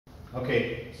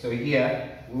Okay, so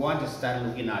here we want to start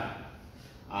looking at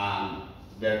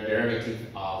the derivative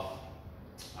of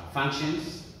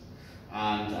functions.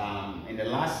 And in the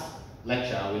last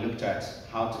lecture, we looked at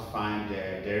how to find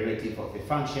the derivative of a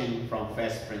function from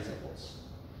first principles.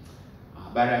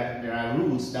 But there are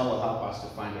rules that will help us to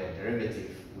find the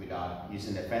derivative without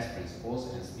using the first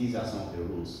principles, and these are some of the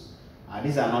rules.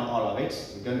 These are not all of it.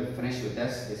 We're going to finish with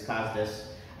this, discuss this,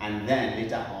 and then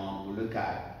later on we'll look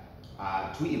at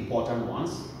two important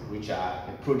ones, which are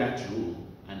the product rule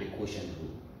and the quotient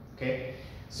rule. Okay,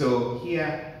 so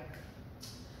here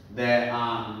the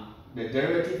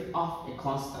derivative of a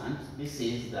constant, this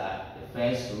says that the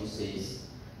first rule says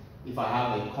if I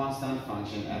have a constant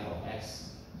function f of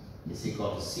x is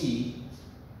equal to c,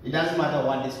 it doesn't matter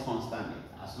what this constant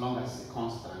is, as long as it's a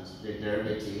constant, the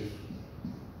derivative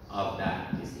of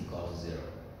that is equal to 0.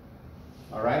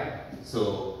 Alright,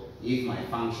 so if my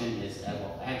function is f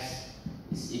of x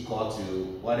is equal to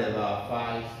whatever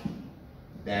 5,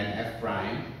 then f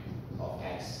prime of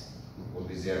x will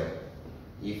be 0.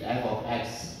 If f of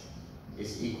x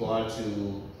is equal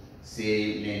to,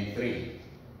 say, then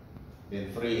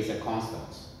 3 is a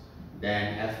constant,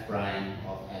 then f prime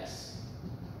of x,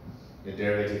 the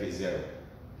derivative is 0.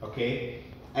 Okay,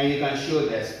 and you can show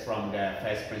this from the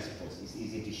first principles. It's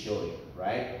easy to show it,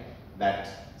 right? That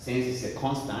since it's a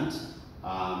constant,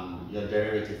 your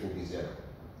derivative will be 0.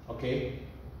 Okay,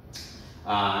 if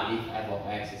f of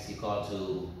x is equal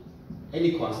to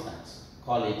any constant,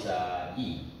 call it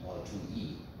e or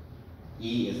 2e.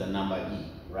 E is the number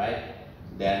e, right?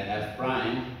 Then f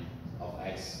prime of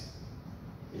x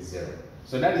is 0.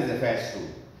 So that is the first rule.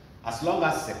 As long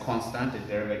as it's a constant, the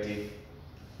derivative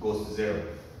goes to 0.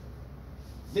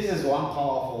 This is one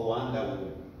powerful one that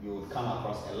you will come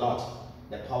across a lot.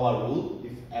 The power rule: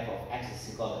 if f of x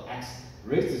is equal to x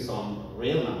raised to some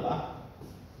real number,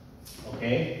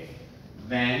 okay,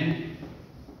 then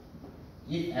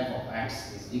if f of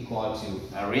x is equal to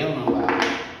a real number,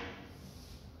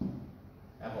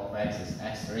 f of x is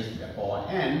x raised to the power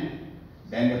n,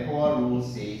 then the power rule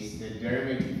says the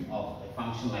derivative of a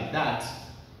function like that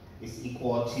is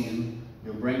equal to,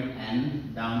 you bring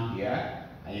n down here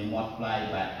and you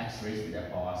multiply by x raised to the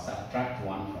power, subtract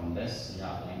 1 from this, you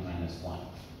have n minus 1.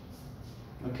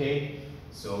 Okay,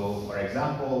 so for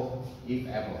example, if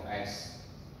f of x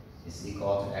is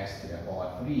equal to x to the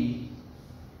power 3,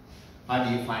 how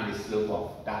do you find the slope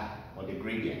of that, or the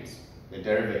gradient, the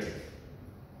derivative?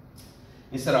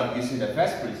 Instead of using the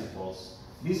first principles,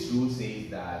 this rule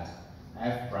says that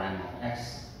f prime of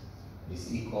x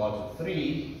is equal to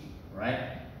 3,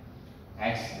 right?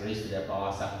 X raised to the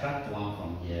power, subtract 1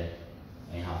 from here,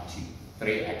 and you have 2,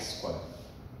 3x squared.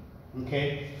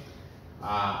 Okay,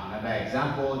 another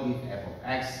example, if f of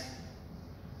x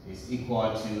is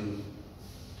equal to,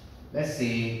 let's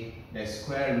say, the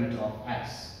square root of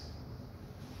x.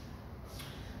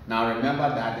 Now remember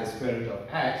that the square root of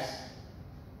x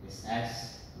is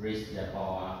x raised to the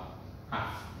power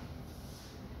half.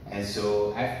 And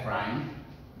so f prime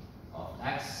of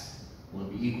x will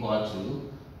be equal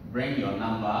to, bring your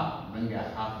number, bring the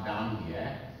half down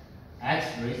here, x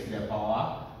raised to the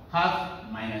power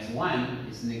half minus 1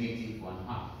 is negative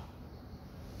 1/2.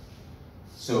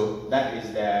 So that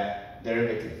is the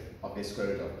derivative of the square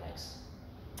root of x.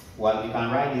 Well, you can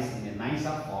write this in a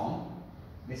nicer form.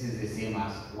 This is the same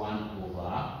as 1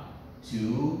 over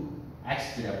 2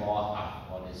 x to the power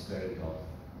half, or the square root of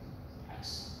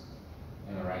x.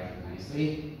 Let me write it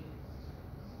nicely.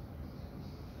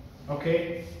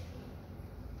 Okay.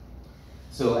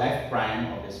 So f prime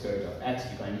of the square root of x,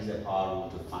 you can use the power rule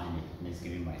to find it, and it's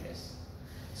given by this.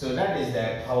 So that is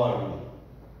the power rule.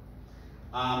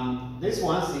 This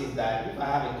one says that if I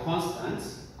have a constant,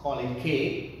 call it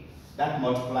k, that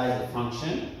multiplies the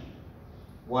function,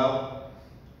 well,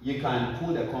 you can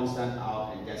pull the constant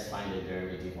out and just find the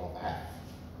derivative of f.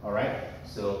 Alright,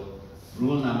 so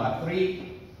rule number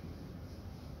 3.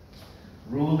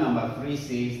 Rule number 3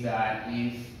 says that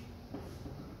if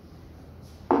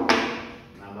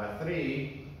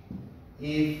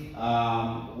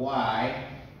y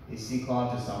is equal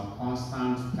to some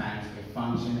constant times a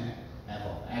function f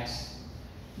of x,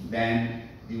 then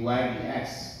dy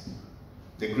dx,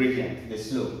 the gradient, the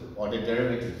slope, or the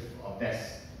derivative of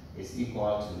this is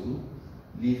equal to,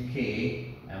 leave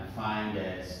k and find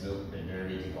the slope, the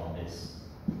derivative of this.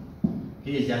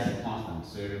 K is just a constant,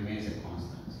 so it remains a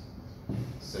constant.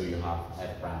 So you have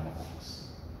f prime of x.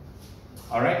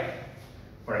 Alright,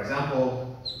 for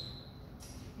example,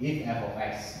 if f of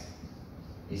x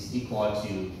is equal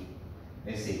to,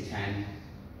 let's say 10,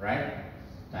 right,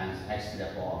 times x to the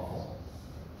power 4.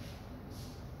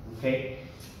 Okay,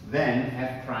 then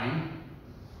f prime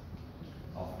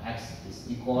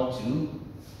equal to,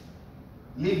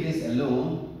 leave this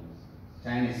alone,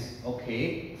 10 is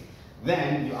okay.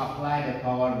 Then you apply the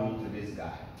power rule to this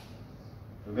guy.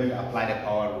 We're going to apply the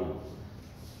power rule.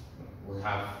 We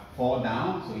have 4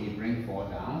 down, so you bring 4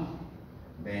 down.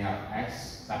 Then you have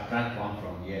x, subtract 1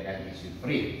 from here, that gives you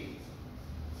 3.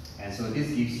 And so this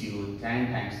gives you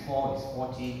 10 times 4 is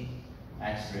 40,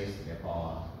 x raised to the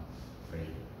power 3.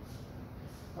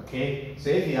 Okay, so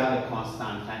if you have a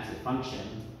constant times a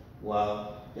function,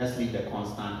 well, just leave the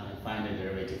constant and find the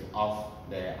derivative of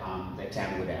the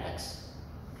term with the x.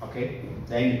 Okay,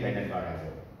 the independent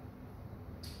variable.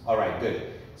 All right, good.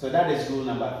 So that is rule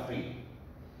number 3.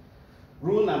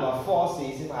 Rule number 4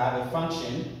 says if I have a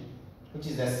function which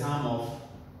is the sum of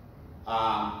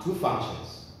 2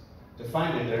 functions, to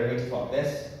find the derivative of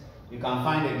this, you can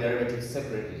find the derivative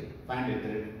separately. Find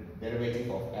the derivative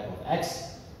of f of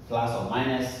x plus or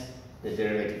minus the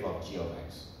derivative of g of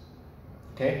x.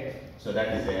 Okay, so that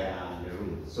is the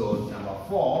rule. So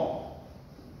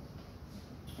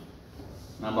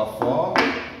number 4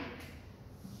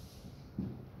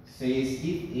 says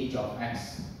if h of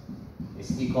x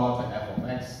is equal to f of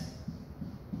x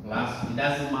plus, it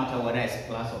doesn't matter whether it's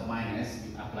plus or minus,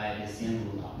 you apply the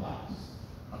same rule applies.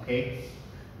 Okay,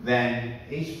 then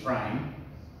h prime,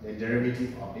 the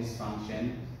derivative of this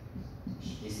function,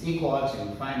 is equal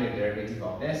to find the derivative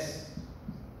of this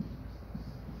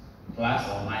plus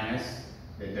or minus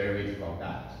the derivative of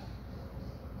that.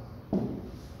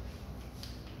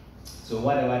 So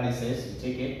whatever this is, you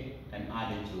take it and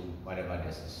add it to whatever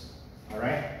this is.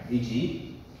 Alright,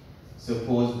 e.g.,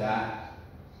 suppose that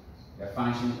the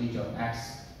function h of x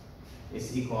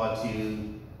is equal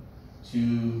to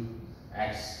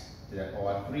 2x to the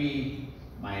power 3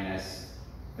 minus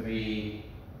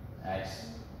 3x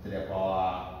to the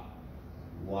power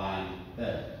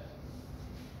 1/3.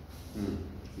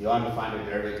 You want to find the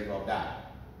derivative of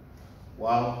that.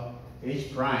 Well,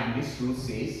 h prime, this rule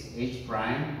says h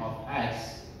prime of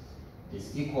x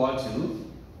is equal to,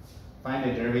 find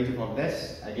the derivative of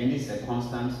this. Again, this is a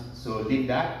constant, so leave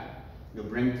that. You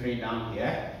bring 3 down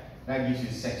here. That gives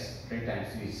you 6. 3 times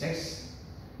 2 is 6.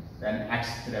 Then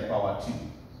x to the power 2.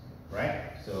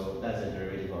 Right? So that's the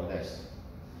derivative of this.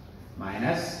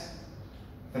 Minus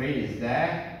 3 is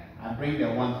there. I bring the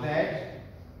 1/3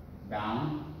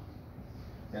 down.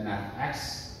 Then I have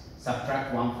x,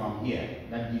 subtract 1 from here.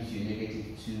 That gives you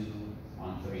negative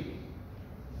 2/3.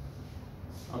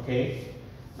 Okay?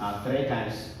 Now 3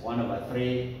 times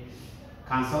 1/3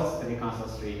 cancels. 3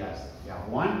 cancels 3, that's you have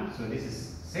 1. So this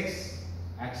is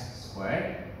 6x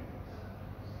squared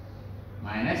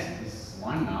minus, this is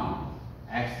 1 now,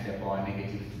 x to the power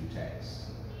negative 2/3.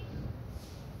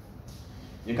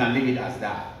 You can leave it as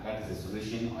that. That is the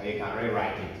solution, or you can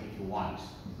rewrite it if you want.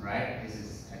 Right? This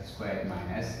is x squared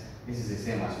minus, this is the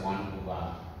same as 1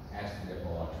 over x to the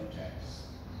power 2/3.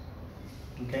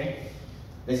 Okay?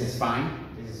 This is fine.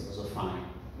 This is also fine.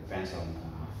 Depends on you.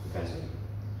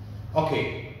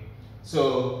 Okay.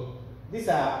 So these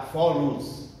are 4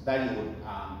 rules that you would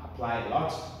apply a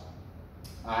lot.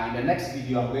 In the next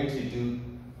video, I'm going to do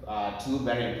 2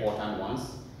 very important ones.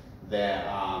 The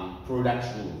product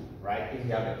rule, right? If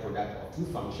you have the product of 2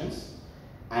 functions,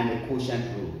 and the quotient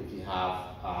rule if you have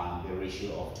the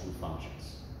ratio of 2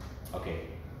 functions. Okay.